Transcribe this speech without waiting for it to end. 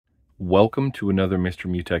Welcome to another Mr.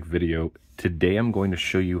 Mutech video. Today I'm going to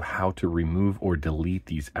show you how to remove or delete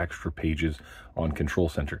these extra pages on Control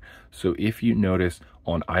Center. So if you notice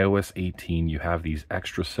on iOS 18 you have these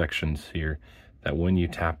extra sections here that when you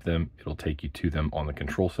tap them it'll take you to them on the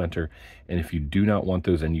Control Center, and if you do not want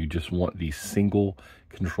those and you just want the single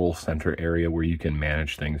Control Center area where you can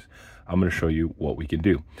manage things, I'm going to show you what we can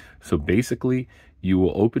do. So basically you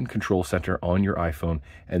will open Control Center on your iPhone,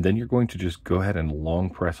 and then you're going to just go ahead and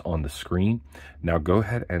long press on the screen. Now go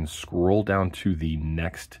ahead and scroll down to the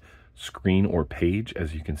next screen or page.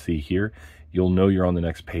 As you can see here, you'll know you're on the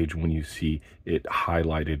next page when you see it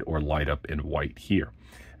highlighted or light up in white here.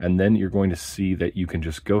 And then you're going to see that you can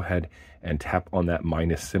just go ahead and tap on that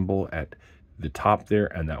minus symbol at the top there,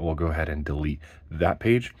 and that will go ahead and delete that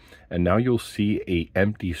page. And now you'll see a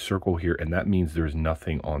empty circle here, and that means there's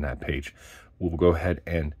nothing on that page. We'll go ahead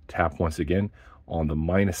and tap once again on the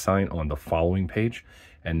minus sign on the following page,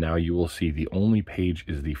 and now you will see the only page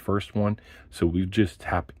is the first one. So we just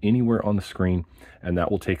tap anywhere on the screen and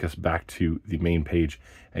that will take us back to the main page,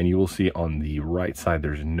 and you will see on the right side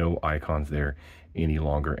there's no icons there any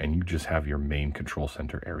longer, and you just have your main Control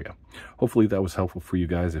Center area. Hopefully that was helpful for you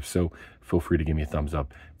guys. If so, feel free to give me a thumbs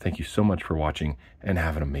up. Thank you so much for watching and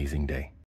have an amazing day.